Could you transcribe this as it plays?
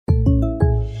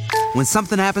When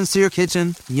something happens to your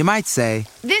kitchen, you might say,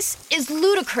 "This is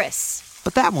ludicrous."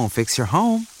 But that won't fix your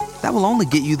home. That will only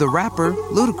get you the rapper,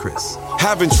 Ludacris.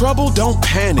 Having trouble? Don't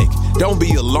panic. Don't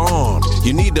be alarmed.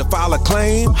 You need to file a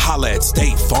claim? Holla at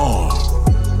State Farm.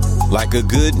 Like a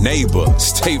good neighbor,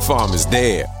 State Farm is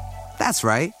there. That's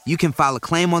right. You can file a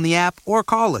claim on the app or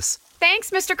call us.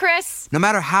 Thanks, Mr. Chris. No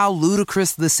matter how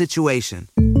ludicrous the situation,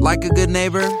 like a good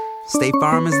neighbor, State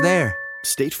Farm is there.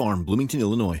 State Farm, Bloomington,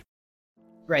 Illinois.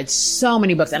 Read so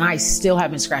many books, and I still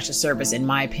haven't scratched the surface, in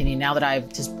my opinion. Now that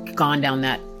I've just gone down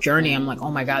that journey, I'm like,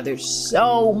 oh my God, there's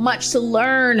so much to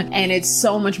learn, and it's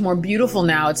so much more beautiful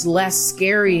now. It's less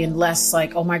scary and less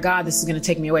like, oh my God, this is going to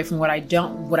take me away from what I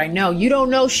know. You don't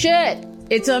know shit.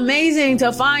 It's amazing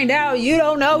to find out you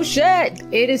don't know shit.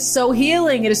 It is so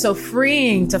healing. It is so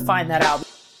freeing to find that out.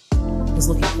 I was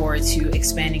looking forward to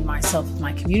expanding myself with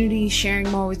my community, sharing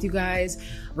more with you guys,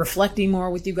 reflecting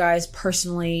more with you guys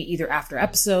personally, either after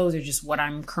episodes or just what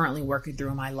I'm currently working through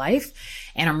in my life.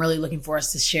 And I'm really looking forward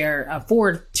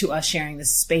to us sharing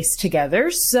this space together.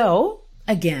 So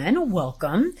again,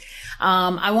 welcome.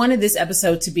 I wanted this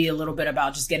episode to be a little bit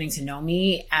about just getting to know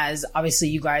me, as obviously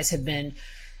you guys have been,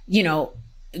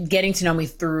 getting to know me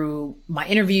through my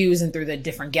interviews and through the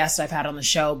different guests I've had on the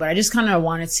show. But I just kind of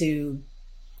wanted to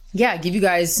give you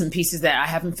guys some pieces that I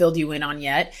haven't filled you in on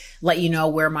yet, let you know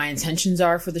where my intentions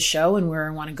are for the show and where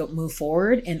I want to move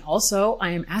forward. And also,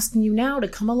 I am asking you now to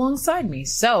come alongside me.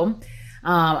 So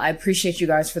I appreciate you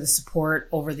guys for the support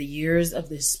over the years of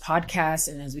this podcast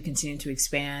and as we continue to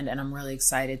expand. And I'm really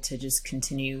excited to just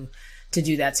continue to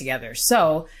do that together.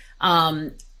 So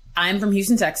I'm from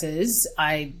Houston, Texas.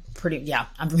 I'm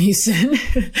from Houston.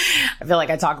 I feel like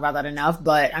I talk about that enough,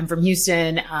 but I'm from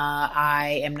Houston.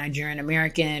 I am Nigerian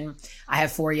American. I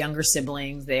have 4 younger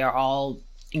siblings. They are all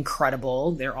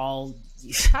incredible. They're all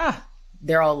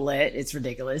lit. It's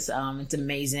ridiculous. It's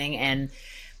amazing and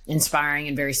inspiring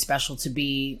and very special to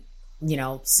be,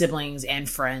 siblings and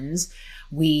friends.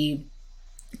 We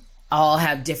all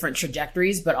have different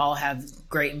trajectories, but all have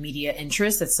great media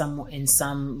interests in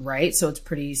some right. So it's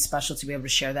pretty special to be able to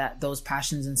share those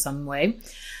passions in some way.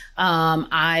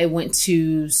 I went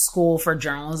to school for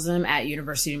journalism at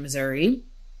University of Missouri.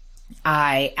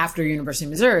 After University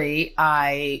of Missouri,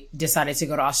 I decided to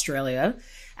go to Australia.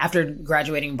 After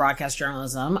graduating in broadcast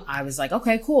journalism, I was like,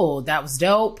 okay, cool. That was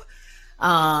dope.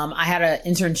 I had an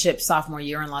internship sophomore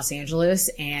year in Los Angeles,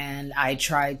 and I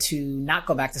tried to not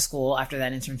go back to school after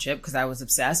that internship because I was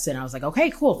obsessed. And I was like, okay,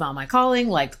 cool. Found my calling,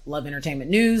 love entertainment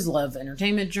news, love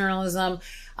entertainment journalism.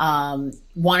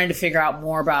 Wanted to figure out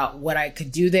more about what I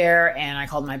could do there. And I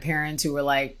called my parents, who were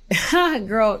like,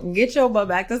 girl, get your butt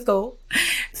back to school,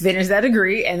 finish that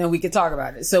degree, and then we could talk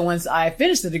about it. So once I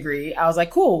finished the degree, I was like,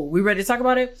 cool, we ready to talk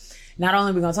about it? Not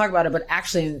only are we going to talk about it, but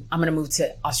actually I'm going to move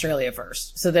to Australia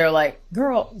first. So they're like,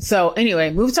 girl. So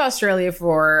anyway, moved to Australia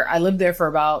I lived there for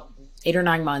about 8 or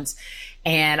 9 months.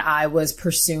 And I was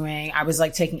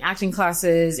taking acting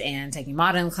classes and taking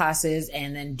modeling classes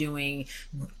and then doing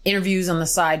interviews on the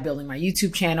side, building my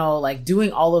YouTube channel,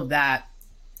 doing all of that.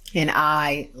 And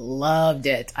I loved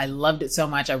it. I loved it so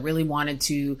much. I really wanted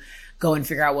to go and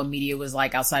figure out what media was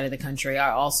like outside of the country.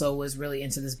 I also was really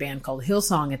into this band called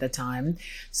Hillsong at the time.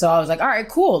 So I was like, all right,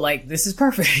 cool. This is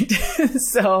perfect.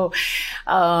 So,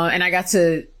 and I got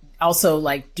to also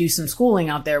do some schooling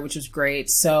out there, which was great.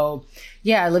 So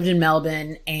yeah, I lived in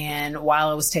Melbourne. And while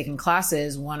I was taking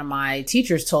classes, one of my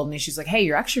teachers told me, she's like, hey,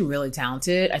 you're actually really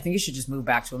talented. I think you should just move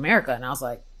back to America. And I was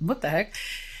like, what the heck?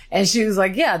 And she was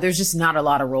like, yeah, there's just not a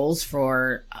lot of roles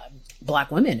for Black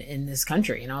women in this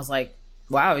country. And I was like,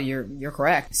 wow, you're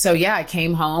correct. So yeah, I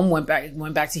came home, went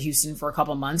back to Houston for a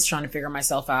couple months trying to figure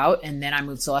myself out. And then I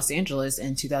moved to Los Angeles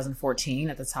in 2014,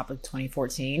 at the top of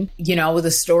 2014. With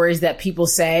the stories that people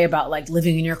say about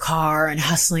living in your car and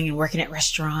hustling and working at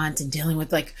restaurants and dealing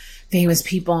with famous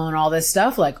people and all this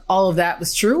stuff, all of that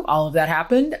was true. All of that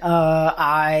happened.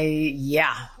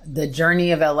 The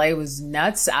journey of LA was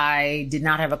nuts. I did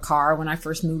not have a car when I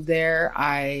first moved there.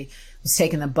 I was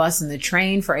taking the bus and the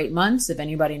train for 8 months. If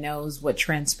anybody knows what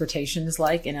transportation is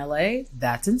like in LA,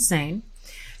 that's insane.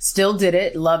 Still did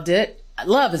it, loved it.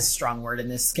 Love is a strong word in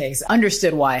this case.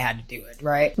 Understood why I had to do it,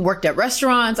 right? Worked at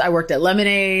restaurants. I worked at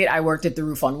Lemonade. I worked at the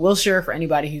Roof on Wilshire, for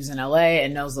anybody who's in LA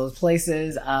and knows those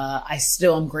places. I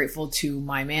still am grateful to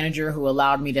my manager, who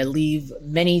allowed me to leave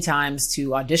many times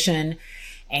to audition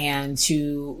and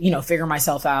to, figure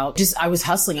myself out. I was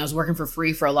hustling. I was working for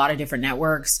free for a lot of different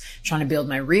networks, trying to build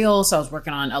my reel. So I was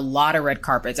working on a lot of red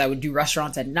carpets. I would do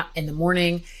restaurants in the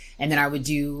morning, and then I would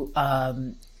do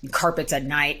carpets at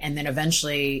night. And then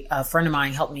eventually a friend of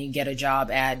mine helped me get a job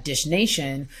at Dish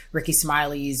Nation, Ricky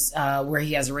Smiley's, where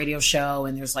he has a radio show.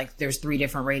 And there's 3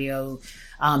 different radio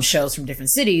shows from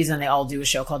different cities, and they all do a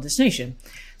show called Dish Nation.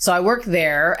 So I worked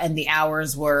there, and the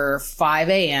hours were 5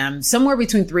 a.m., somewhere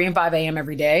between 3 and 5 a.m.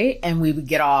 every day. And we would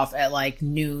get off at like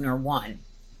noon or 1.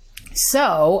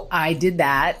 So I did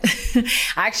that.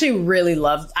 I actually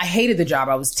I hated the job.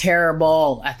 I was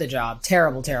terrible at the job.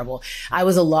 Terrible. I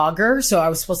was a logger. So I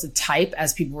was supposed to type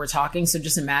as people were talking. So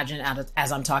just imagine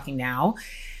as I'm talking now,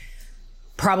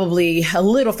 probably a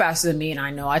little faster than me. And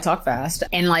I know I talk fast,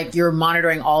 and like you're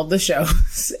monitoring all the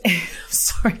shows. I'm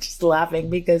sorry, just laughing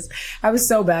because I was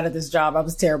so bad at this job. I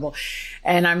was terrible.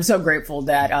 And I'm so grateful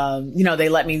that, they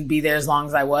let me be there as long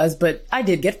as I was, but I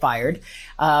did get fired.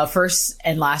 First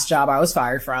and last job I was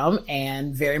fired from,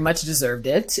 and very much deserved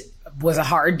it. Was a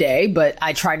hard day, but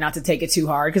I tried not to take it too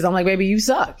hard because I'm like, baby, you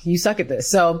suck. You suck at this.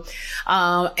 So,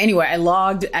 anyway, I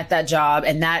logged at that job,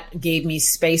 and that gave me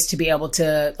space to be able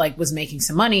to was making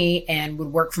some money and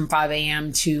would work from 5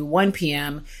 a.m. to 1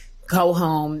 p.m., go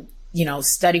home,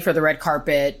 study for the red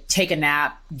carpet, take a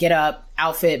nap, get up,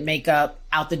 outfit, makeup,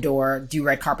 out the door, do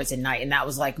red carpets at night. And that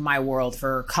was like my world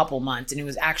for a couple months. And it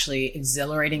was actually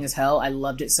exhilarating as hell. I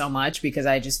loved it so much because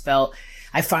I just felt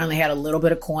I finally had a little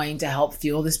bit of coin to help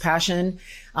fuel this passion.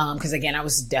 Because again, I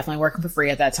was definitely working for free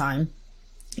at that time.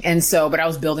 And so, but I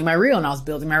was building my reel and I was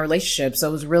building my relationship. So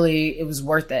it was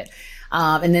worth it.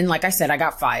 And then, like I said, I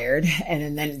got fired.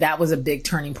 And then that was a big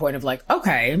turning point of like,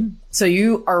 okay, so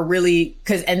you are really,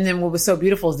 and then what was so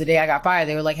beautiful is the day I got fired,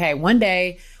 they were like, hey, one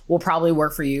day we'll probably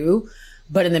work for you.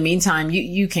 But in the meantime,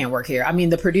 you can't work here. I mean,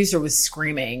 the producer was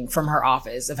screaming from her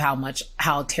office of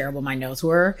how terrible my notes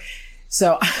were.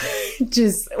 So I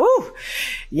just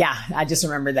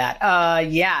remember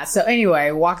that. So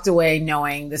anyway, walked away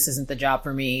knowing this isn't the job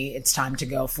for me. It's time to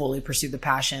go fully pursue the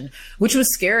passion, which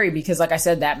was scary because like I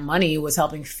said, that money was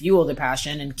helping fuel the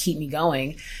passion and keep me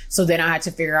going. So then I had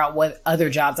to figure out what other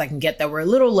jobs I can get that were a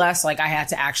little less like I had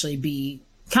to actually be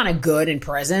kind of good and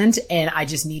present, and I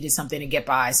just needed something to get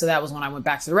by. So that was when I went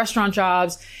back to the restaurant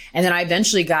jobs, and then I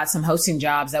eventually got some hosting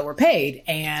jobs that were paid,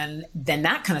 and then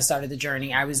that kind of started the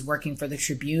journey. I was working for the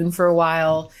Tribune for a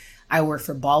while. I worked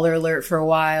for Baller Alert for a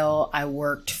while. I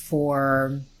worked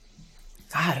for,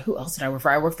 who else did I work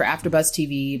for? I worked for AfterBuzz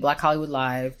TV, Black Hollywood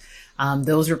Live.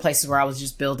 Those were places where I was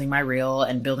just building my reel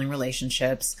and building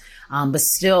relationships. But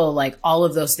still, like, all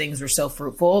of those things were so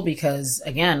fruitful because,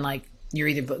 again, like, you're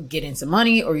either getting some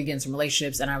money or you're getting some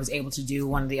relationships. And I was able to do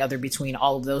one or the other between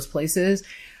all of those places.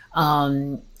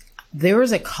 There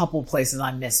was a couple places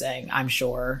I'm missing, I'm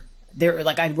sure.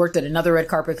 I worked at another red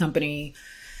carpet company.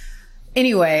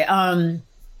 Anyway,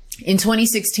 in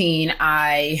 2016,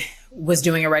 I was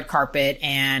doing a red carpet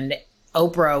and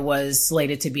Oprah was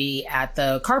slated to be at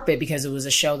the carpet because it was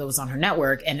a show that was on her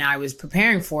network. And I was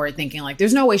preparing for it thinking like,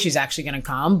 there's no way she's actually going to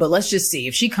come, but let's just see.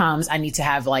 If she comes, I need to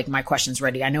have like my questions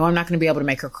ready. I know I'm not going to be able to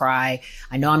make her cry.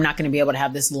 I know I'm not going to be able to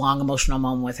have this long emotional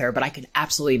moment with her, but I could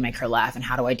absolutely make her laugh. And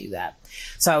how do I do that?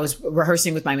 So I was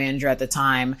rehearsing with my manager at the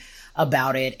time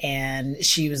about it. And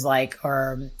she was like,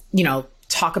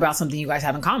 talk about something you guys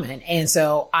have in common. And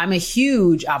so I'm a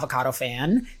huge avocado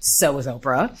fan. So is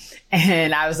Oprah.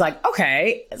 And I was like,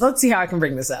 okay, let's see how I can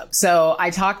bring this up. So I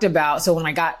talked about, when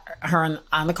I got her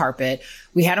on the carpet,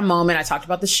 we had a moment. I talked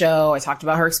about the show. I talked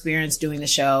about her experience doing the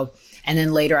show. And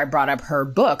then later I brought up her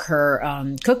book,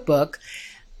 her cookbook,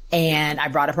 and I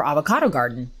brought up her avocado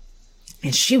garden.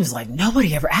 And she was like,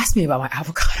 nobody ever asked me about my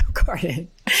avocado garden.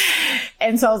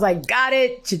 And so I was like, got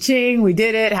it. Cha-ching. We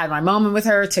did it. Had my moment with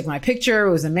her. Took my picture.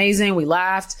 It was amazing. We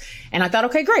laughed. And I thought,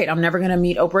 okay, great. I'm never going to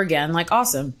meet Oprah again. Like,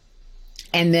 awesome.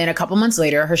 And then a couple months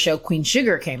later, her show Queen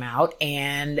Sugar came out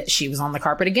and she was on the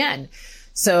carpet again.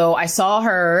 So I saw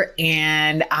her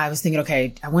and I was thinking,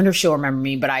 okay, I wonder if she'll remember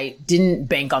me, but I didn't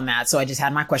bank on that. So I just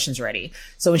had my questions ready.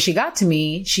 So when she got to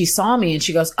me, she saw me and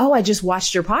she goes, oh, I just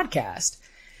watched your podcast.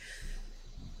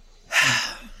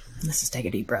 Let's just take a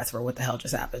deep breath for what the hell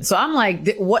just happened. So I'm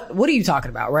like, what are you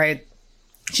talking about? Right.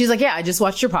 She's like, yeah, I just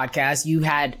watched your podcast. You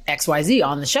had XYZ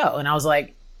on the show. And I was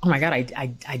like, oh my God,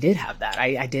 I did have that.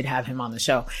 I did have him on the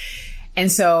show.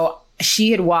 And so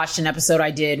she had watched an episode I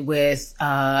did with,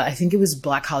 I think it was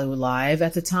Black Hollywood Live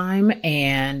at the time.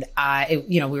 And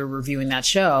we were reviewing that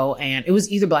show and it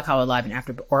was either Black Hollywood Live and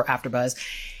AfterBuzz.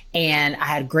 And I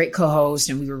had a great co-host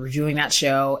and we were reviewing that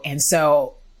show. And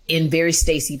so in very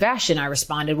Stacy fashion, I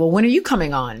responded, well, when are you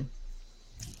coming on?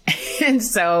 And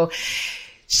so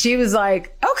she was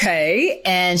like, okay.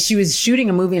 And she was shooting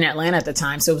a movie in Atlanta at the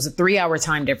time. So it was a 3-hour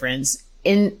time difference.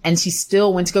 and she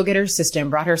still went to go get her assistant,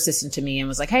 brought her assistant to me and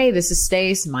was like, hey, this is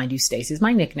Stace. Mind you, Stace is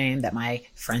my nickname that my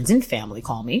friends and family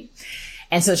call me.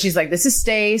 And so she's like, this is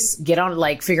Stace, get on,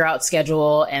 like, figure out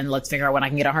schedule and let's figure out when I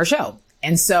can get on her show.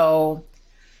 And so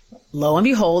lo and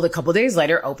behold, a couple days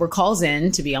later, Oprah calls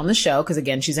in to be on the show. Cause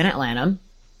again, she's in Atlanta.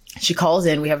 She calls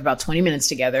in. We have about 20 minutes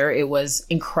together. It was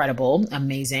incredible,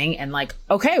 amazing. And like,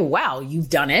 okay, wow, you've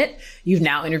done it. You've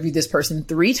now interviewed this person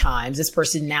 3 times. This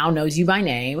person now knows you by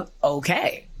name.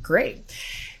 Okay, great.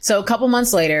 So a couple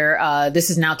months later, this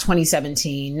is now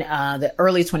 2017, the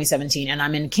early 2017. And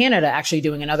I'm in Canada actually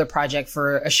doing another project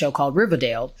for a show called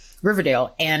Riverdale.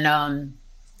 And,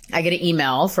 I get an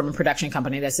email from a production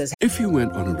company that says, if you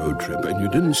went on a road trip and you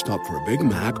didn't stop for a Big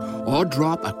Mac or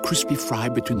drop a crispy fry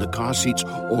between the car seats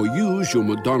or use your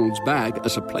McDonald's bag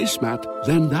as a placemat,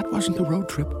 then that wasn't a road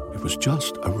trip. It was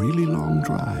just a really long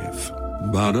drive.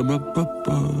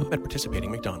 Ba-da-ba-ba-ba. At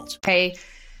participating McDonald's. hey,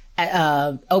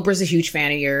 Oprah's a huge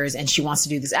fan of yours and she wants to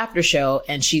do this after show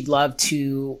and she'd love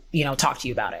to, talk to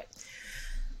you about it.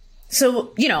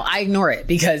 So, I ignore it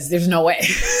because there's no way.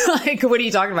 Like, what are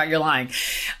you talking about? You're lying.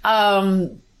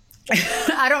 I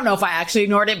don't know if I actually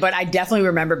ignored it, but I definitely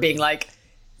remember being like,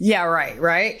 yeah,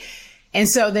 right. And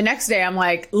so the next day I'm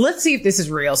like, let's see if this is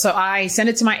real. So I sent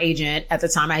it to my agent at the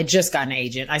time. I had just gotten an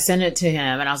agent. I sent it to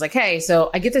him and I was like, hey, so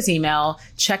I get this email,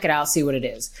 check it out, see what it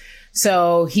is.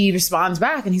 So he responds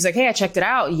back and he's like, hey, I checked it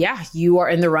out. Yeah, you are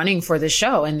in the running for this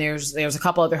show. And there's a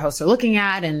couple other hosts they're looking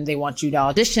at and they want you to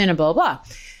audition and blah, blah, blah.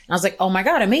 I was like, oh my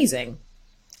God, amazing.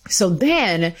 So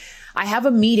then I have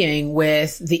a meeting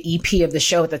with the EP of the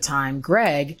show at the time,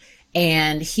 Greg,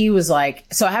 and he was like,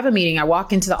 so I have a meeting. I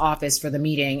walk into the office for the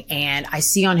meeting and I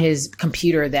see on his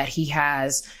computer that he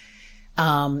has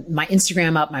my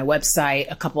Instagram up, my website,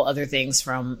 a couple other things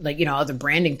from other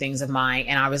branding things of mine.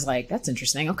 And I was like, that's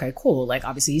interesting. Okay, cool. Like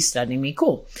obviously he's studying me.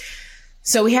 Cool.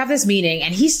 So we have this meeting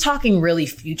and he's talking really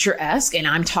future-esque and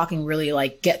I'm talking really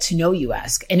like get to know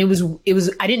you-esque. And it was,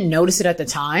 I didn't notice it at the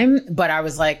time, but I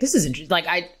was like, this is interesting. Like,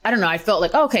 I don't know. I felt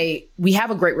like, okay, we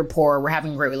have a great rapport. We're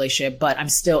having a great relationship, but I'm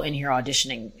still in here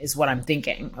auditioning is what I'm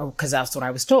thinking because that's what I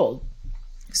was told.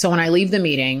 So when I leave the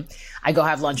meeting, I go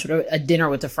have lunch with a dinner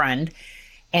with a friend.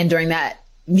 And during that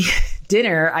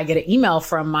dinner, I get an email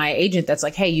from my agent that's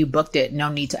like, hey, you booked it. No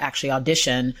need to actually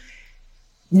audition.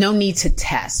 No need to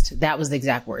test. That was the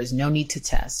exact words. No need to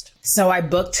test. So I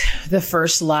booked the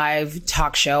first live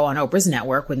talk show on Oprah's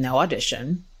network with no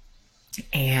audition.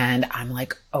 And I'm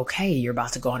like, okay, you're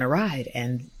about to go on a ride.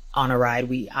 And on a ride,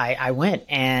 I went.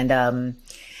 And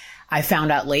I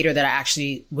found out later that I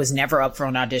actually was never up for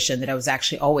an audition, that it was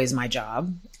actually always my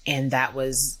job. And that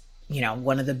was,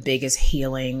 one of the biggest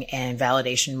healing and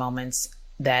validation moments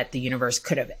that the universe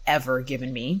could have ever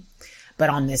given me. But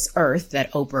on this earth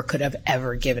that Oprah could have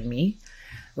ever given me.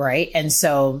 Right. And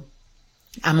so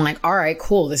I'm like, all right,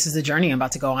 cool. This is the journey I'm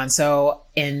about to go on. So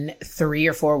in 3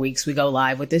 or 4 weeks, we go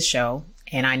live with this show.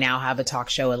 And I now have a talk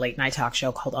show, a late night talk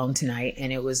show called Own Tonight.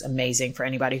 And it was amazing for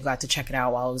anybody who got to check it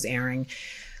out while it was airing.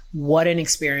 What an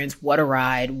experience. What a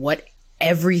ride. What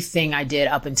everything I did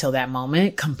up until that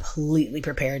moment completely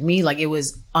prepared me. Like it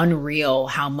was unreal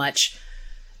how much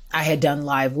I had done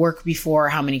live work before,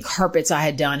 how many carpets I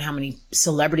had done, how many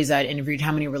celebrities I had interviewed,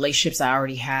 how many relationships I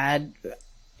already had.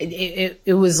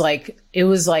 It was like,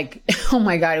 oh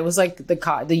my God, it was like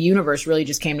the universe really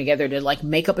just came together to like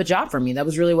make up a job for me. That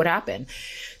was really what happened.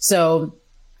 So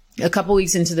a couple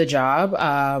weeks into the job,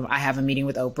 I have a meeting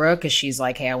with Oprah because she's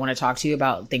like, hey, I want to talk to you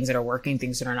about things that are working,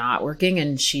 things that are not working.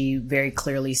 And she very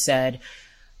clearly said,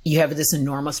 you have this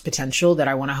enormous potential that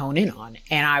I want to hone in on.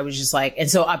 And I was just like, and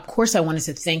so of course I wanted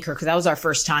to thank her because that was our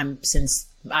first time since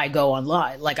I go on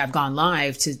live, like I've gone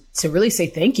live to really say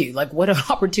thank you. Like what an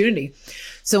opportunity.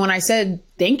 So when I said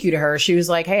thank you to her, she was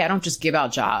like, hey, I don't just give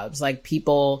out jobs. Like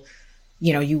people,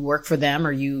 you work for them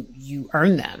or you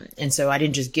earn them. And so I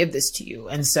didn't just give this to you.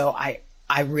 And so I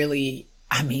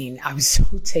was so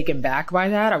taken back by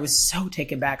that. I was so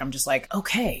taken back. I'm just like,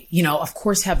 okay, of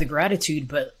course have the gratitude,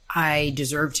 but I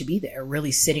deserve to be there,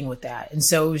 really sitting with that. And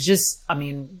so it was just,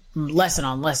 lesson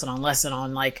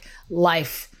on like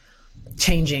life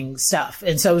changing stuff.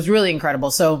 And so it was really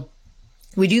incredible. So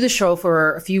we do the show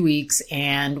for a few weeks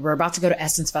and we're about to go to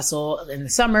Essence Festival in the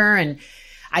summer. And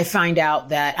I find out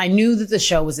that I knew that the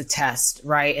show was a test,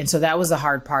 right? And so that was the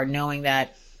hard part, knowing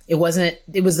that it was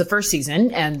the first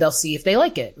season and they'll see if they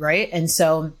like it, right? And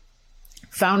so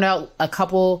found out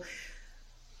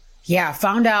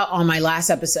on my last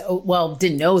episode, well,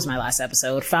 didn't know it was my last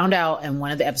episode, found out in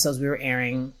one of the episodes we were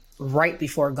airing right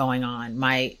before going on,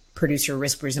 my producer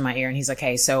whispers in my ear and he's like,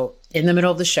 hey, so in the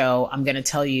middle of the show, I'm going to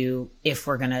tell you if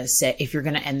you're going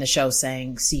to end the show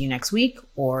saying, see you next week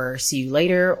or see you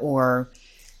later, or,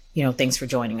 you know, thanks for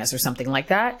joining us or something like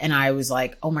that. And I was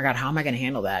like, oh my God, how am I going to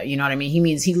handle that? You know what I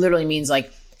mean? He literally means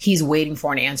like he's waiting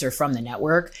for an answer from the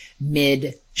network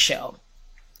mid show.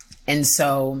 And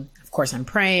so of course I'm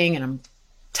praying and I'm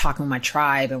talking with my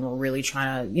tribe and we're really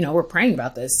trying to, you know, we're praying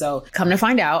about this. So come to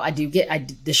find out,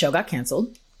 the show got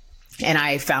canceled. And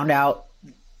I found out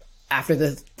after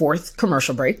the 4th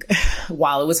commercial break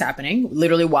while it was happening,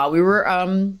 literally while we were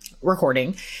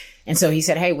recording. And so he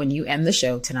said, hey, when you end the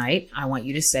show tonight, I want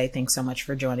you to say, thanks so much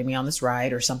for joining me on this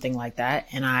ride or something like that.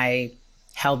 And I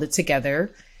held it together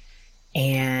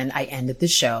and I ended the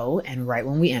show. And right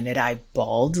when we ended, I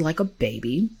bawled like a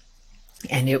baby.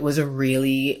 And it was a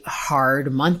really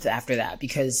hard month after that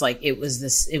because like it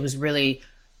was really,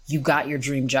 you got your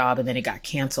dream job and then it got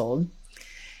canceled.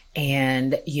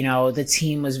 And, you know, the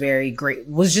team was very great,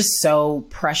 was just so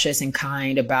precious and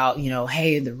kind about, you know,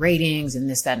 hey, the ratings and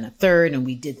this, that, and the third. And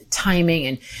we did the timing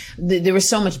and there was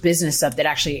so much business stuff that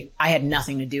actually I had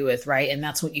nothing to do with. Right. And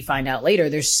that's what you find out later.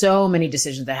 There's so many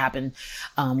decisions that happen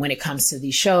when it comes to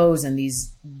these shows and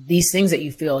these things that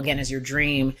you feel again as your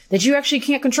dream that you actually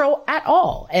can't control at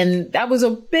all. And that was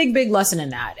a big, big lesson in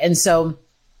that. And so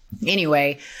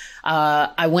anyway,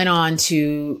 I went on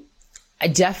to, I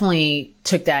definitely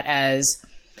took that as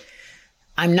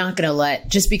I'm not going to let,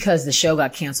 just because the show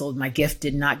got canceled, my gift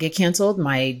did not get canceled.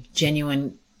 My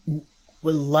genuine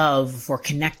love for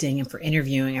connecting and for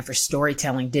interviewing and for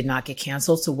storytelling did not get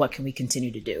canceled. So what can we continue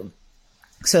to do?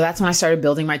 So that's when I started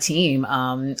building my team.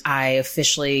 I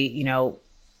officially, you know,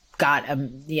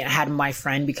 had my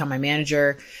friend become my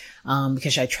manager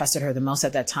because I trusted her the most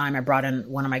at that time. I brought in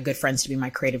one of my good friends to be my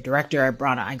creative director.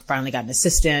 I finally got an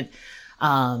assistant.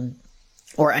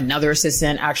 Or another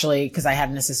assistant, actually, because I had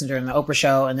an assistant during the Oprah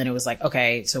show. And then it was like,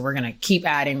 okay, so we're going to keep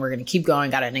adding. We're going to keep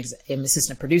going. Got an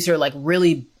assistant producer, like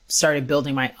really started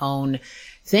building my own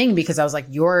thing because I was like,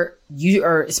 you are,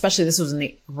 especially this was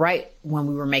right when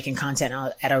we were making content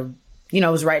at a, you know,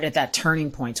 it was right at that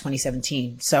turning point,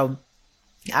 2017. So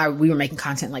we were making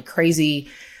content like crazy.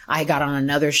 I got on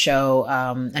another show,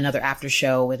 another after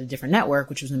show with a different network,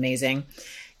 which was amazing.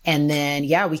 And then,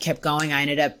 yeah, we kept going. I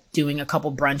ended up doing a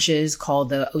couple brunches called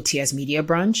the OTS Media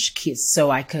Brunch so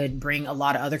I could bring a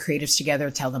lot of other creatives together,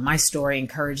 tell them my story,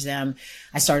 encourage them.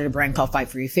 I started a brand called Fight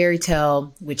for Your Fairy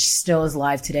Tale, which still is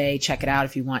live today. Check it out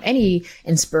if you want any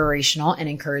inspirational and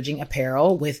encouraging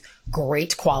apparel with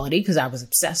great quality, because I was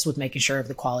obsessed with making sure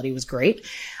the quality was great.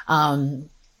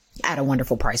 At a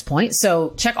wonderful price point.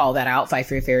 So check all that out,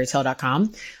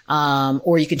 fightforyourfairytale.com.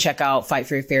 Or you can check out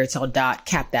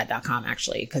fightforyourfairytale.capthat.com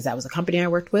actually, because that was a company I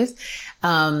worked with.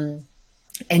 And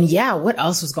yeah, what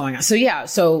else was going on?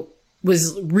 So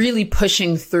was really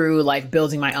pushing through like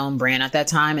building my own brand at that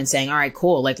time and saying, all right,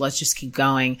 cool. Like, let's just keep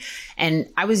going. And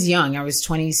I was young. I was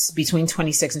between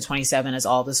 26 and 27 as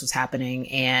all this was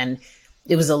happening. And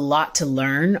it was a lot to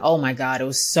learn. Oh my God, it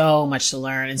was so much to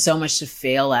learn and so much to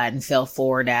fail at and fail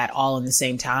forward at all in the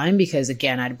same time. Because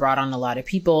again, I'd brought on a lot of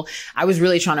people. I was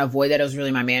really trying to avoid that. It was really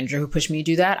my manager who pushed me to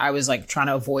do that. I was like trying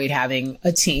to avoid having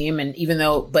a team. And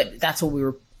but that's what we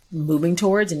were moving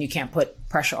towards, and you can't put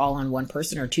pressure all on one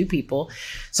person or two people.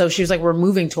 So she was like, we're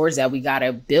moving towards that. We got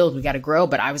to build, we got to grow.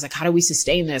 But I was like, how do we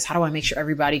sustain this? How do I make sure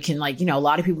everybody can, like, you know, a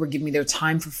lot of people were giving me their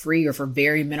time for free or for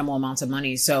very minimal amounts of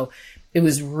money. So it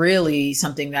was really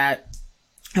something that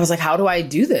I was like, how do I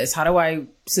do this? How do I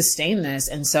sustain this?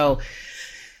 And so,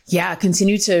 yeah,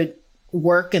 continue to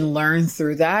work and learn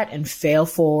through that and fail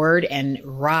forward and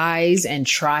rise and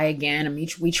try again. I mean,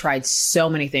 we tried so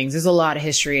many things. There's a lot of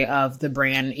history of the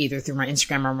brand, either through my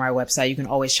Instagram or my website. You can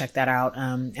always check that out.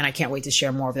 And I can't wait to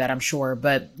share more of that, I'm sure.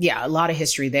 But yeah, a lot of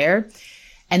history there.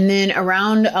 And then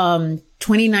around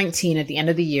 2019, at the end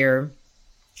of the year,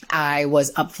 I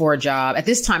was up for a job. At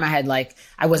this time,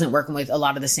 I wasn't working with a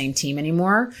lot of the same team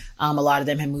anymore. A lot of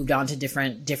them had moved on to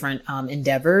different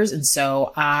endeavors. And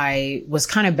so I was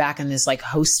kind of back in this like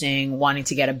hosting, wanting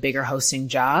to get a bigger hosting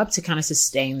job to kind of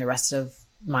sustain the rest of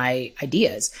my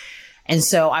ideas. And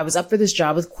so I was up for this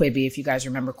job with Quibi, if you guys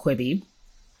remember Quibi.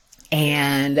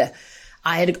 And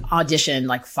I had auditioned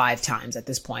like 5 times at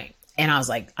this point. And I was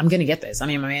like, I'm going to get this. I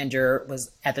mean, my manager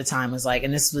was at the time was like,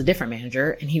 and this was a different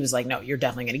manager. And he was like, no, you're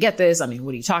definitely going to get this. I mean,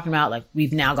 what are you talking about? Like,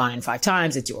 we've now gone in 5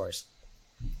 times. It's yours.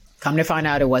 Come to find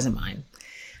out, it wasn't mine.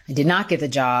 I did not get the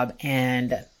job.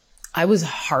 And I was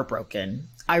heartbroken.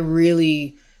 I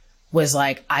really was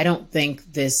like, I don't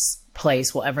think this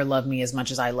place will ever love me as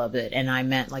much as I love it. And I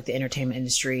meant like the entertainment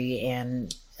industry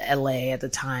and LA at the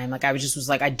time. Like, I was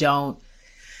like,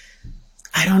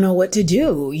 I don't know what to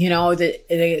do. You know,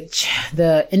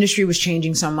 the industry was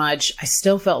changing so much. I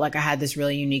still felt like I had this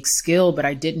really unique skill, but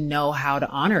I didn't know how to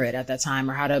honor it at that time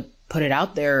or how to put it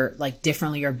out there like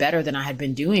differently or better than I had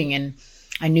been doing. And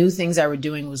I knew things I were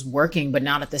doing was working, but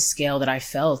not at the scale that I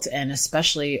felt and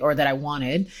especially, or that I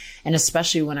wanted. And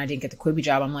especially when I didn't get the Quibi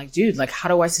job, I'm like, dude, like, how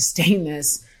do I sustain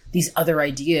these other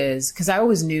ideas? Because I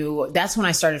always knew that's when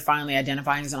I started finally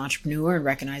identifying as an entrepreneur and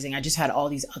recognizing I just had all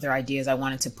these other ideas I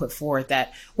wanted to put forth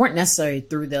that weren't necessarily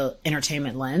through the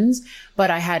entertainment lens,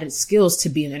 but I had skills to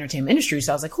be in the entertainment industry.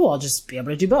 So I was like, cool, I'll just be able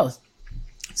to do both.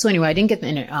 So anyway, I didn't get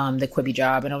the Quibi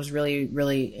job and I was really,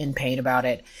 really in pain about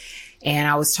it. And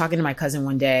I was talking to my cousin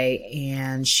one day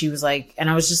and she was like, and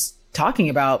I was just talking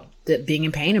about being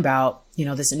in pain about, you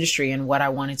know, this industry and what I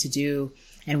wanted to do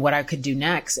and what I could do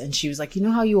next. And she was like, you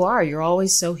know how you are, you're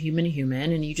always so human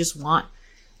and you just want,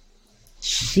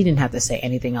 she didn't have to say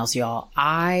anything else, y'all.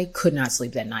 I could not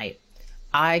sleep that night.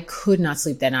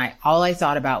 All I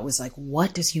thought about was like,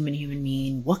 what does human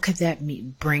mean? What could that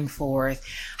bring forth?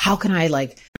 How can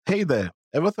I Hey there,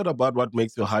 ever thought about what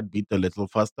makes your heart beat a little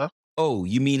faster? Oh,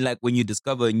 you mean like when you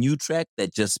discover a new track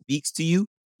that just speaks to you?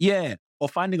 Yeah, or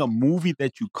finding a movie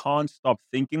that you can't stop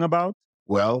thinking about?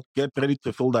 Well, get ready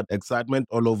to feel that excitement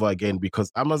all over again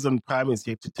because Amazon Prime is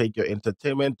here to take your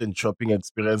entertainment and shopping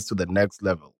experience to the next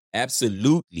level.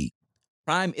 Absolutely.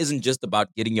 Prime isn't just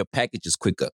about getting your packages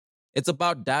quicker. It's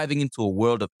about diving into a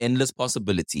world of endless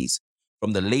possibilities,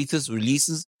 from the latest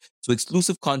releases to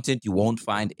exclusive content you won't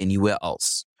find anywhere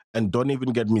else. And don't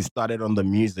even get me started on the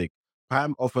music.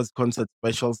 Prime offers concert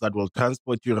specials that will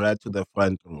transport you right to the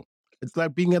front row. It's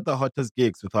like being at the hottest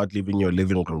gigs without leaving your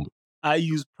living room. I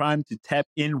use Prime to tap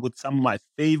in with some of my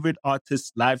favorite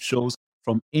artists' live shows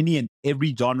from any and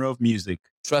every genre of music.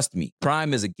 Trust me,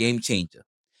 Prime is a game changer.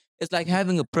 It's like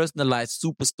having a personalized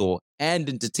superstore and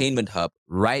entertainment hub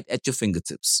right at your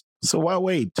fingertips. So why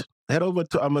wait? Head over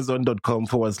to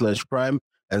amazon.com/Prime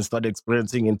and start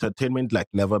experiencing entertainment like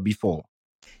never before.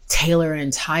 Tailor an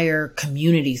entire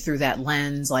community through that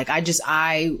lens. Like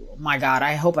my God,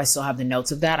 I hope I still have the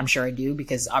notes of that. I'm sure I do,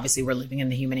 because obviously we're living in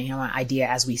the human idea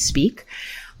as we speak.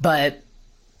 But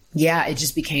yeah, it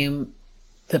just became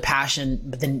the passion,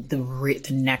 but then the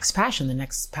next passion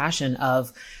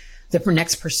of the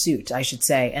next pursuit, I should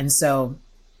say. And so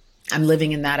I'm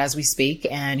living in that as we speak.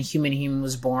 And Human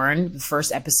was born. The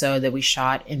first episode that we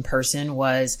shot in person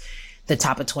was the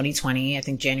top of 2020, I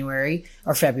think January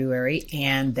or February.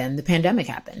 And then the pandemic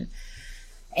happened.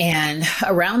 And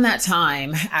around that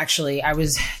time, actually, I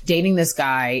was dating this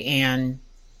guy and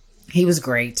he was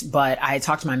great, but I had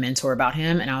talked to my mentor about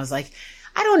him and I was like,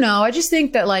 I don't know. I just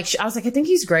think that I think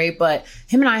he's great, but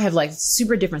him and I have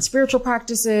super different spiritual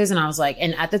practices. And I was like,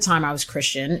 and at the time I was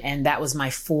Christian and that was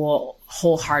my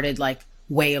wholehearted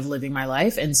way of living my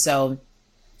life. And so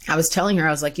I was telling her,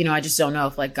 I was like, I just don't know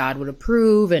if God would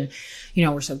approve. And,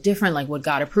 we're so different. Would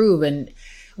God approve? And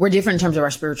we're different in terms of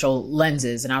our spiritual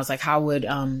lenses. And I was like, how would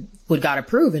God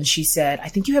approve? And she said, I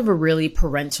think you have a really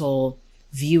parental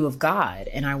view of God.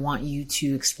 And I want you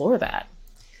to explore that.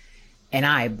 And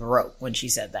I broke when she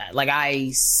said that.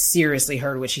 I seriously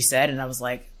heard what she said. And I was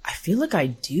like, I feel like I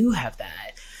do have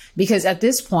that. Because at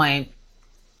this point,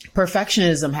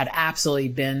 perfectionism had absolutely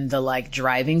been the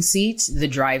driving seat, the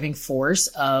driving force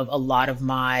of a lot of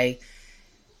my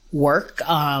work.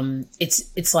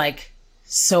 It's like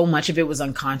so much of it was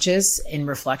unconscious in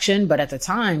reflection. But at the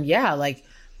time, yeah,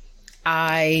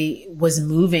 I was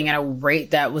moving at a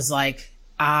rate that was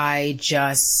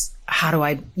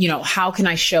how can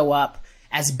I show up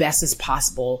as best as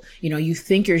possible? You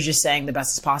think you're just saying the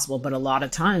best as possible, but a lot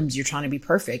of times you're trying to be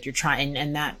perfect. You're trying,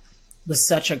 and that was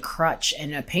such a crutch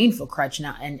and a painful crutch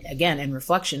now. And again, in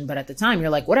reflection, but at the time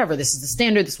you're like, whatever, this is the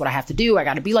standard. This is what I have to do. I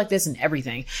got to be like this in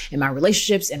everything, in my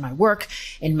relationships, in my work,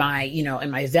 in my,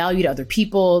 in my value to other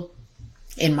people,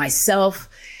 in myself.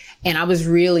 And I was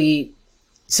really,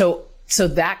 so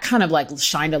that kind of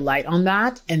shined a light on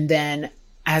that. And then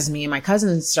as me and my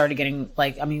cousin started getting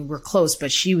we're close,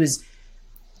 but she was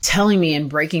telling me and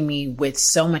breaking me with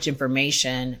so much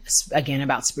information, again,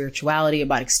 about spirituality,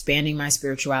 about expanding my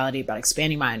spirituality, about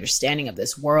expanding my understanding of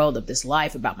this world, of this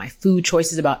life, about my food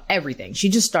choices, about everything. She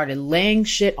just started laying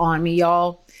shit on me,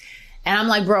 y'all. And I'm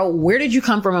like, bro, where did you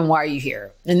come from and why are you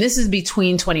here? And this is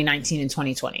between 2019 and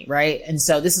 2020, right? And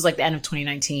so this is the end of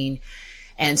 2019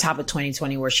 and top of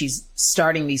 2020 where she's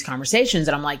starting these conversations.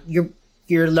 And I'm like, you're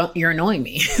annoying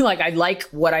me. I like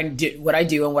what I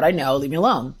do and what I know, leave me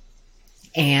alone.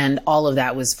 And all of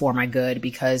that was for my good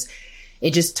because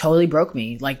it just totally broke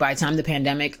me. By the time the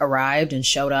pandemic arrived and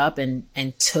showed up and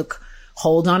took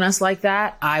hold on us like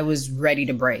that, I was ready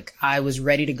to break. I was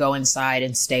ready to go inside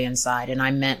and stay inside. And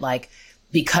I meant like,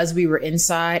 because we were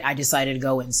inside, I decided to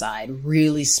go inside,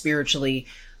 really spiritually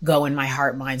go in my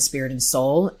heart, mind, spirit, and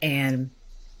soul, and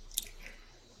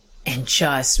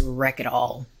just wreck it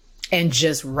all. And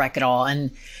just wreck it all.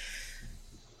 And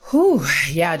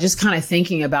just kind of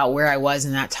thinking about where I was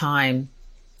in that time,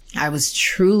 I was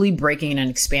truly breaking and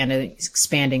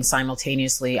expanding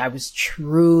simultaneously. I was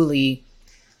truly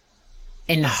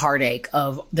in heartache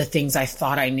of the things I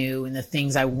thought I knew and the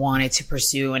things I wanted to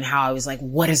pursue, and how I was like,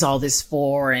 what is all this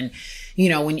for? And,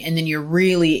 and then you're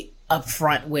really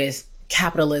upfront with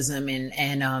capitalism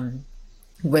and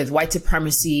with white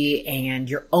supremacy and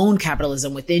your own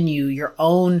capitalism within you, your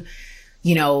own,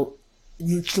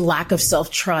 lack of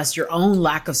self-trust, your own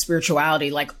lack of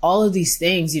spirituality, like all of these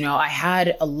things. I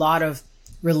had a lot of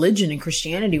religion and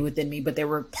Christianity within me, but there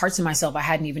were parts of myself I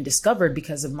hadn't even discovered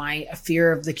because of my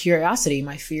fear of the curiosity,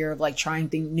 my fear of like trying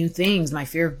new things, my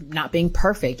fear of not being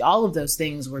perfect. All of those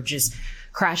things were just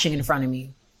crashing in front of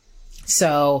me.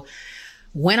 So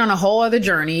went on a whole other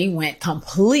journey, went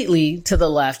completely to the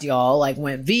left, y'all, like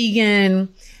went vegan,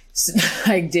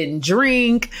 like didn't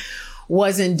drink,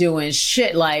 wasn't doing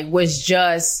shit, like was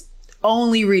just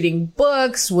only reading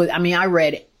books. I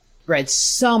read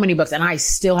so many books, and I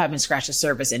still haven't scratched the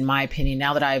surface, in my opinion.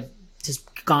 Now that I've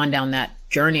just gone down that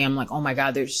journey, I'm like, oh my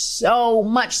God, there's so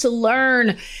much to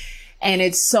learn. And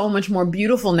it's so much more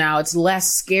beautiful now. It's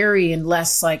less scary and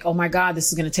less like, oh my God, this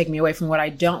is going to take me away from what I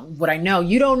know.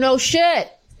 You don't know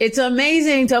shit. It's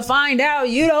amazing to find out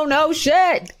you don't know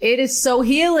shit. It is so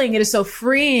healing. It is so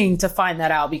freeing to find that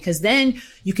out, because then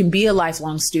you can be a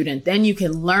lifelong student. Then you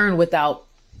can learn without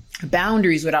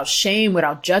boundaries, without shame,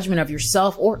 without judgment of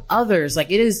yourself or others. Like,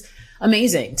 it is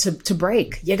amazing to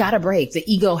break. You got to break. The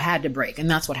ego had to break. And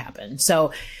that's what happened.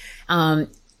 So,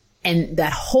 and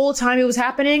that whole time it was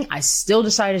happening, I still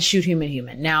decided to shoot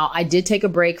human. Now, I did take a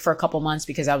break for a couple months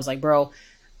because I was like, bro,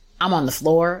 I'm on the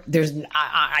floor.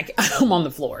 I'm on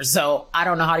the floor. So I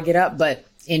don't know how to get up. But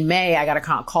in May, I got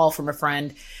a call from a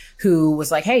friend who was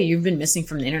like, hey, you've been missing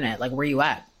from the internet. Like, where you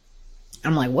at?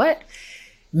 I'm like, what?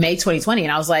 May 2020.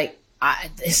 And I was like,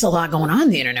 it's a lot going on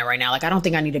the internet right now. Like, I don't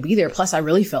think I need to be there. Plus, I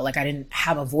really felt like I didn't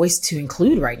have a voice to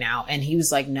include right now. And he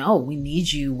was like, no, we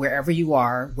need you wherever you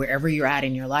are, wherever you're at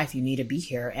in your life, you need to be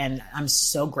here. And I'm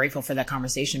so grateful for that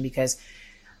conversation, because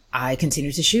I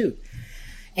continue to shoot.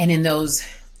 And in those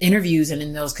interviews and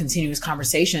in those continuous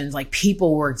conversations, like,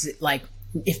 people were like,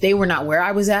 if they were not where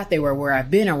I was at, they were where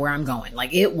I've been or where I'm going.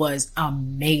 Like, it was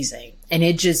amazing. And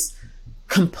it just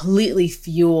completely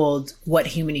fueled what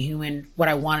what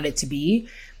I wanted it to be: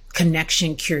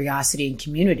 connection, curiosity, and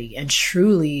community, and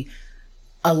truly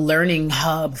a learning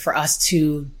hub for us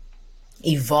to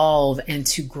evolve and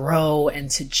to grow and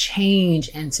to change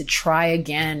and to try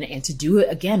again and to do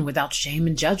it again without shame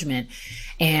and judgment.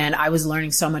 And I was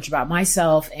learning so much about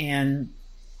myself, and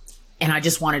I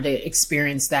just wanted to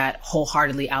experience that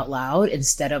wholeheartedly out loud,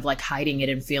 instead of like hiding it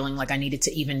and feeling like I needed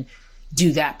to even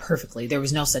do that perfectly. There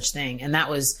was no such thing. And that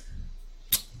was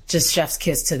just chef's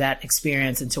kiss to that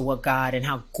experience and to what God and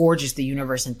how gorgeous the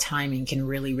universe and timing can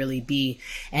really, really be.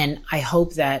 And I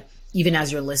hope that even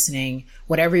as you're listening,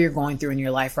 whatever you're going through in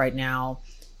your life right now,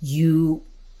 you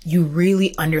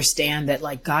really understand that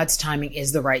like God's timing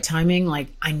is the right timing. Like,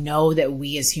 I know that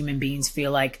we as human beings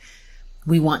feel like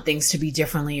we want things to be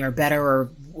differently or better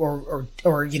or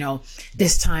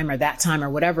this time or that time or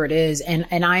whatever it is. And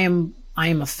I am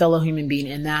a fellow human being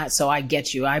in that. So I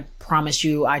get you. I promise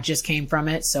you, I just came from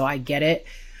it. So I get it.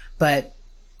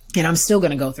 And I'm still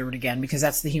going to go through it again, because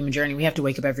that's the human journey. We have to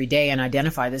wake up every day and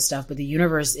identify this stuff, but the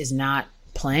universe is not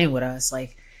playing with us.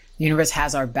 Like, the universe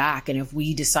has our back. And if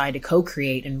we decide to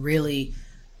co-create and really,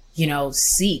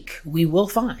 seek, we will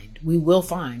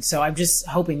find. So I'm just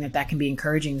hoping that can be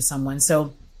encouraging to someone.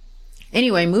 So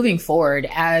anyway, moving forward,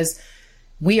 as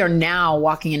we are now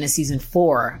walking into season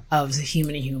 4 of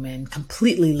Human to Human,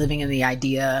 completely living in the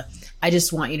idea. I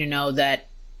just want you to know that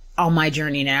on my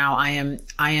journey now, I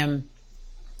am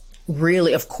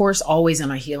really, of course, always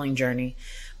on a healing journey,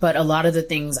 but a lot of the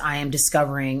things I am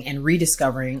discovering and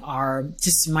rediscovering are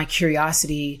just my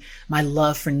curiosity, my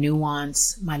love for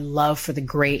nuance, my love for the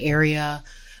gray area,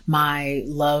 my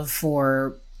love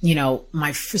for,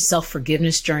 my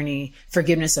self-forgiveness journey,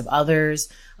 forgiveness of others,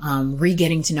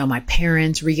 re-getting to know my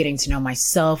parents, re-getting to know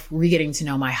myself, re-getting to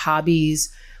know my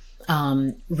hobbies,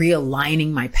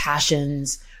 realigning my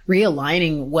passions,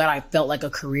 realigning what I felt like a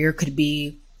career could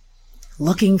be,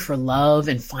 looking for love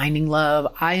and finding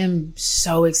love. I am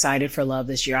so excited for love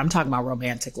this year. I'm talking about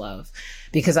romantic love,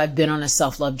 because I've been on a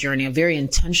self-love journey, a very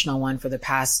intentional one for the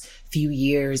past few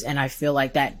years. And I feel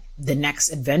like that the next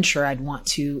adventure I'd want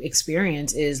to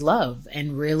experience is love,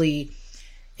 and really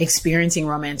experiencing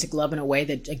romantic love in a way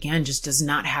that, again, just does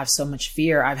not have so much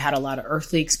fear. I've had a lot of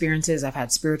earthly experiences. I've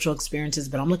had spiritual experiences,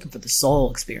 but I'm looking for the soul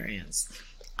experience.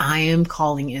 I am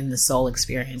calling in the soul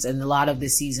experience. And a lot of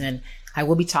this season, I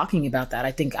will be talking about that.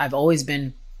 I think I've always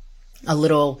been a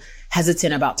little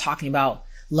hesitant about talking about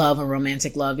love and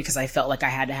romantic love because I felt like I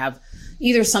had to have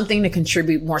either something to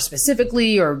contribute more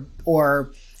specifically,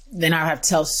 or then I have to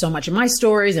tell so much of my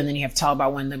stories, and then you have to tell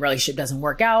about when the relationship doesn't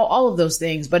work out, all of those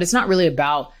things. But it's not really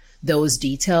about those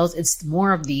details. It's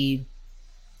more of the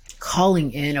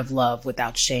calling in of love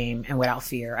without shame and without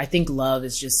fear. I think love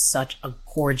is just such a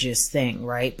gorgeous thing,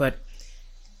 right? But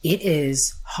it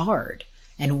is hard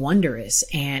and wondrous,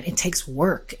 and it takes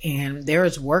work. And there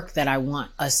is work that I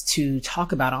want us to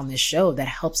talk about on this show that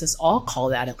helps us all call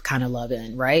that kind of love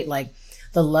in, right? Like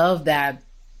the love that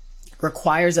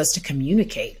requires us to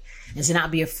communicate and to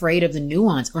not be afraid of the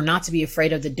nuance, or not to be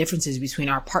afraid of the differences between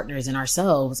our partners and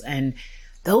ourselves. And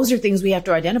those are things we have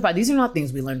to identify. These are not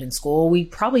things we learned in school. We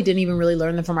probably didn't even really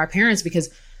learn them from our parents, because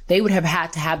they would have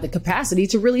had to have the capacity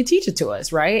to really teach it to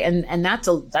us, right? And that's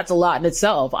a lot in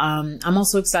itself. I'm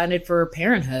also excited for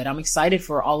parenthood. I'm excited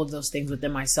for all of those things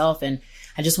within myself. And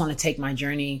I just want to take my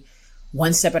journey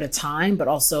one step at a time, but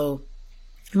also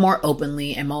more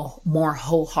openly and more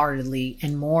wholeheartedly,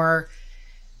 and more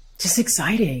just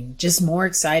exciting, just more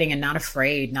exciting, and not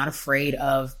afraid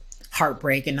of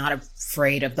heartbreak, and not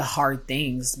afraid of the hard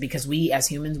things, because we as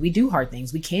humans, we do hard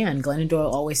things. We can. Glennon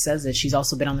Doyle always says that. She's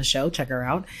also been on the show. Check her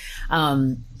out.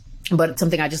 But it's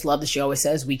something I just love that she always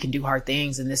says, we can do hard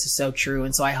things. And this is so true.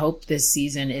 And so I hope this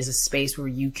season is a space where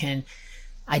you can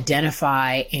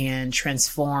identify and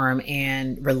transform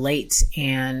and relate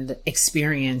and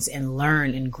experience and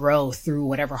learn and grow through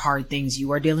whatever hard things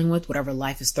you are dealing with, whatever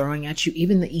life is throwing at you,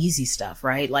 even the easy stuff,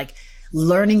 right? Like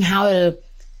learning how to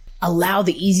allow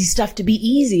the easy stuff to be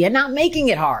easy and not making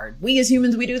it hard. We as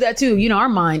humans, we do that too. You know, our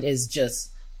mind is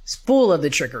just full of the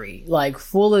trickery,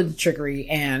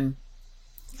 and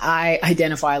I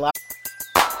identify a lot.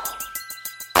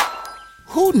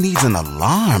 Who needs an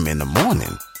alarm in the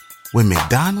morning when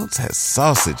McDonald's has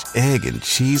sausage, egg, and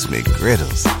cheese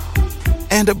McGriddles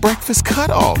and a breakfast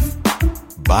cutoff?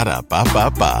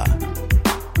 Ba-da-ba-ba-ba.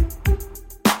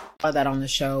 That on the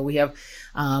show. We have,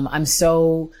 I'm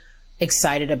so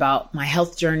excited about my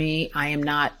health journey. I am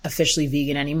not officially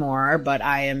vegan anymore, but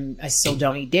I still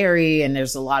don't eat dairy. And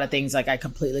there's a lot of things like I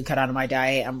completely cut out of my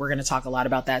diet. And we're going to talk a lot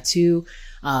about that too.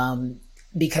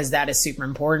 Because that is super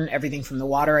important. Everything from the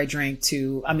water I drink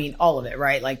to, all of it,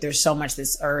 right? Like there's so much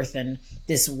this earth and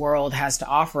this world has to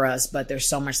offer us, but there's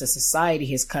so much that society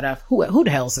has cut off. Who the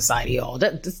hell is society all?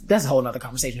 That's a whole nother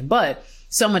conversation. But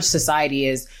so much society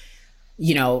is,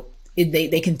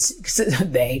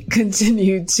 they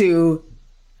continue to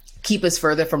keep us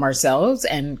further from ourselves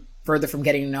and further from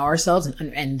getting to know ourselves,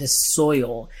 and the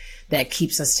soil that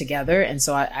keeps us together. And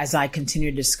so as I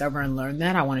continue to discover and learn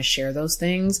that, I want to share those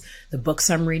things, the books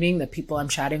I'm reading, the people I'm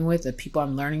chatting with, the people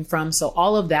I'm learning from. So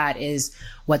all of that is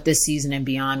what this season and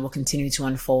beyond will continue to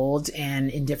unfold, and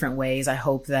in different ways. I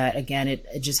hope that, again,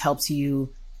 it just helps you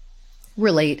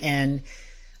relate and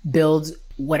build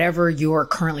whatever you're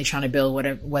currently trying to build,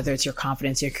 whether it's your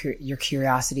confidence, your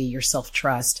curiosity, your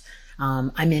self-trust.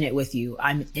 I'm in it with you.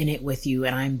 And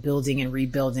I'm building and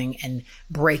rebuilding and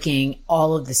breaking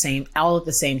all at the same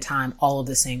time, all of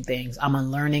the same things. I'm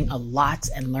unlearning a lot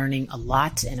and learning a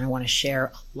lot. And I want to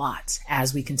share a lot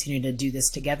as we continue to do this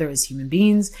together as human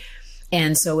beings.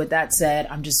 And so with that said,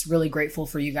 I'm just really grateful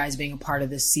for you guys being a part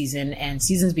of this season and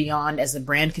seasons beyond as the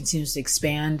brand continues to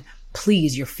expand.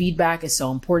 Please, your feedback is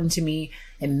so important to me.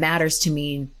 It matters to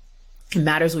me. It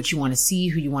matters what you want to see,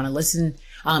 who you want to listen,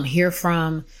 hear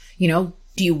from.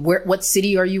 What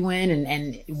city are you in,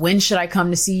 and when should I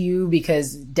come to see you?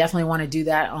 Because definitely want to do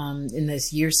that in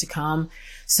this years to come.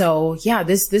 So yeah,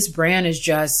 this brand is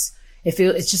just,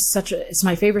 it's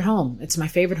my favorite home. It's my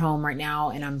favorite home right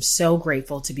now. And I'm so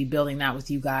grateful to be building that with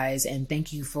you guys. And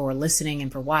thank you for listening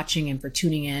and for watching and for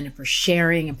tuning in and for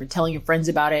sharing and for telling your friends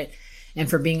about it and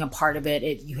for being a part of it.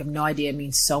 You have no idea. It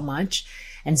means so much.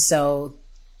 And so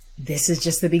this is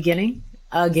just the beginning.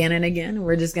 Again and again,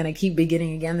 we're just going to keep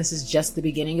beginning again. This is just the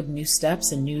beginning of new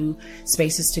steps and new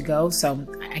spaces to go. So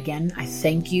again, I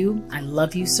thank you. I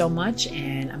love you so much,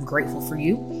 and I'm grateful for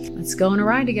you. Let's go on a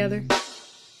ride together.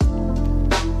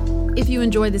 If you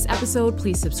enjoyed this episode,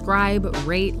 please subscribe,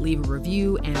 rate, leave a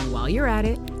review, and while you're at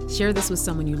it, share this with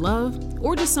someone you love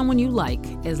or just someone you like,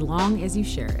 as long as you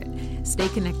share it. Stay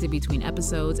connected between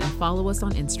episodes and follow us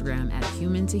on Instagram at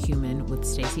Human to Human with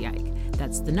Stacy Ike.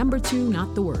 That's the number 2,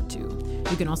 not the word 2.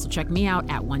 You can also check me out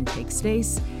at One Take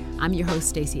Stace. I'm your host,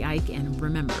 Stacy Ike, and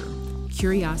remember,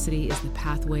 curiosity is the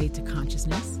pathway to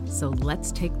consciousness, so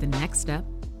let's take the next step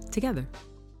together.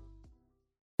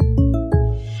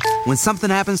 When something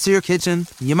happens to your kitchen,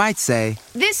 you might say,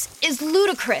 This is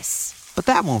ludicrous. but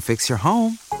that won't fix your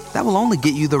home. That will only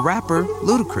get you the rapper,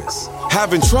 Ludacris.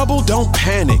 Having trouble? Don't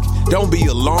panic. Don't be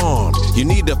alarmed. You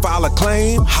need to file a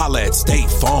claim? Holla at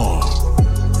State Farm.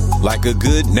 Like a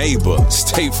good neighbor,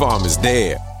 State Farm is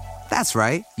there. That's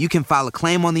right. You can file a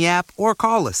claim on the app or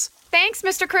call us. Thanks,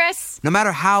 Mr. Chris. No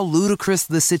matter how ludicrous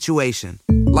the situation,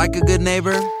 like a good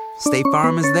neighbor, State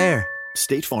Farm is there.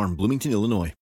 State Farm, Bloomington, Illinois.